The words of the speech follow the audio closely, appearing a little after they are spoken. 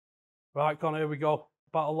Right, Connor, here we go.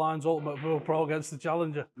 Battlelines Ultimate Pool Pro against the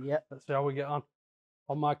Challenger. Yep. Let's see how we get on.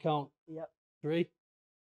 On my count. Yep. 3,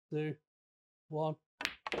 2, 1.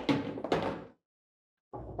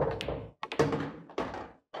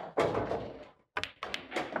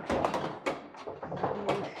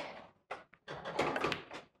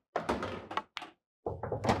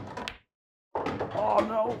 Oh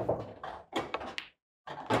no!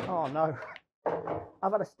 Oh no!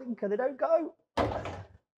 I've had a stinker. They don't go.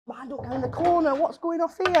 Man, don't go in the corner. What's going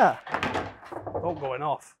off here? Don't going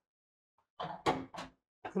off.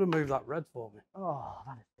 Could have moved that red for me. Oh, I've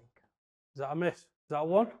had a stinker. Is that a miss? Is that a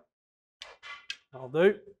 1? I'll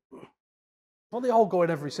do. Well, they all go in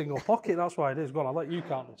every single pocket. That's why it is. Go on, I'll let you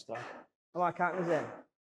count this time. Am I counting us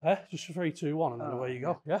in? Eh? Just 3, 2, 1, and then away you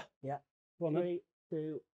go. Yeah? Yeah. Go on, then. 3,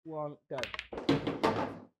 2, 1, go.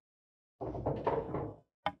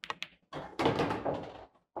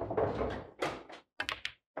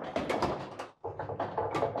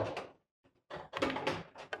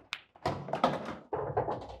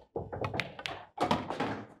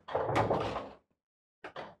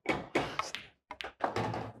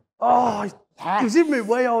 Oh, Yes. he's in my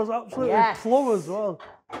way. I was absolutely plumb as well.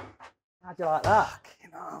 How'd you like that?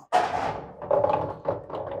 Fucking hell.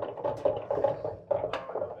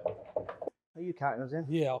 Are you counting us in?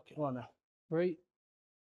 Yeah, okay. Go on now. 3,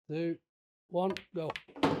 2, 1, go.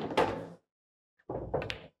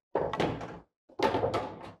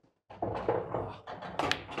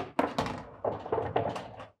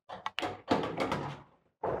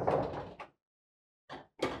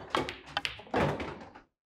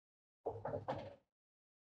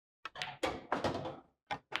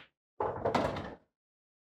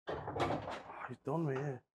 He's done me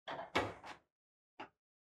here.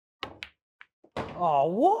 Oh,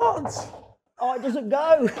 what? Oh, it doesn't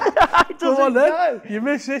go. It Come doesn't on then. go. You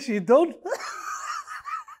miss this, you're done.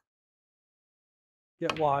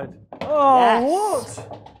 Get wide. Oh, Yes.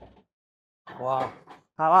 what? Wow.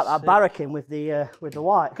 I like that barracking with the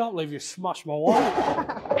white. I can't believe you smashed my white.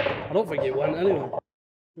 I don't think it went anyway.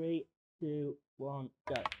 3, 2, 1,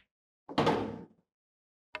 go.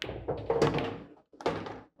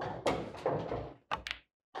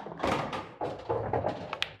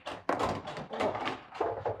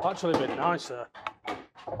 Actually, been nicer.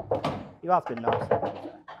 You have been nice.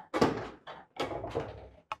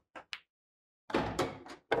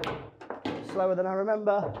 Slower than I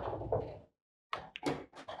remember.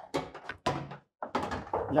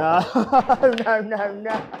 No, no, no,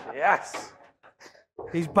 no. Yes.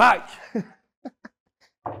 He's back.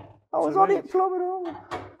 I was on it plumb and all.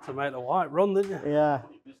 To make the white run, didn't you? Yeah.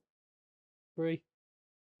 3,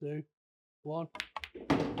 2, 1.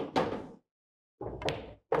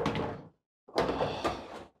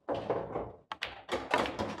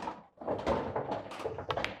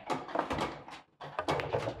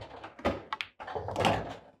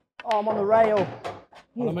 Oh, I'm on the rail.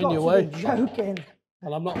 Well, I'm You've in got your to way. be joking.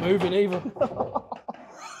 And I'm not moving either.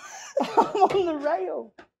 I'm on the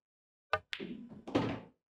rail.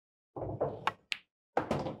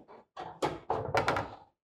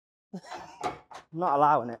 I'm not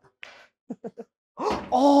allowing it.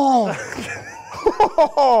 Oh!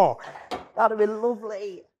 That'd have been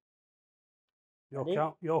lovely. Your Ready?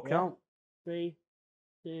 count. Your Yeah. count. 3,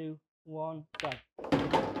 2, 1, go.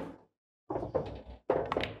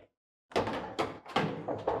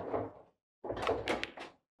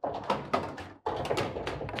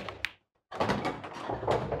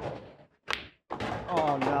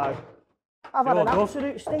 Oh no. I've had an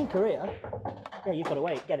absolute stinker here. Yeah, you've got to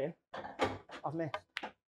wait. Get in. I've missed.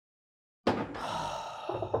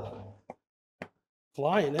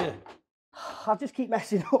 Flying here. I just keep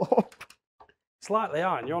messing up. Slightly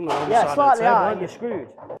iron. You're on the wrong side Yeah, slightly of the table, out. aren't You're you? screwed.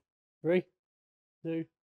 3, 2,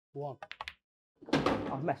 1.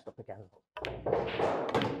 I've messed up again.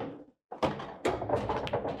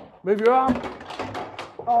 Move your arm.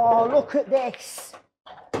 Oh, look at this.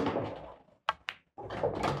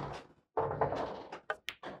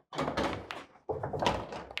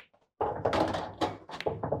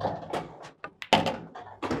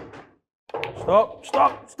 Stop,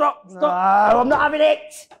 stop, stop, No, stop. I'm not having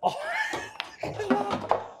it. Oh. I've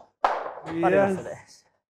had enough Yes. of this.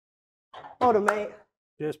 Hold on, mate.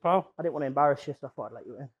 Cheers, pal. I didn't want to embarrass you, so I thought I'd let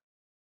you in.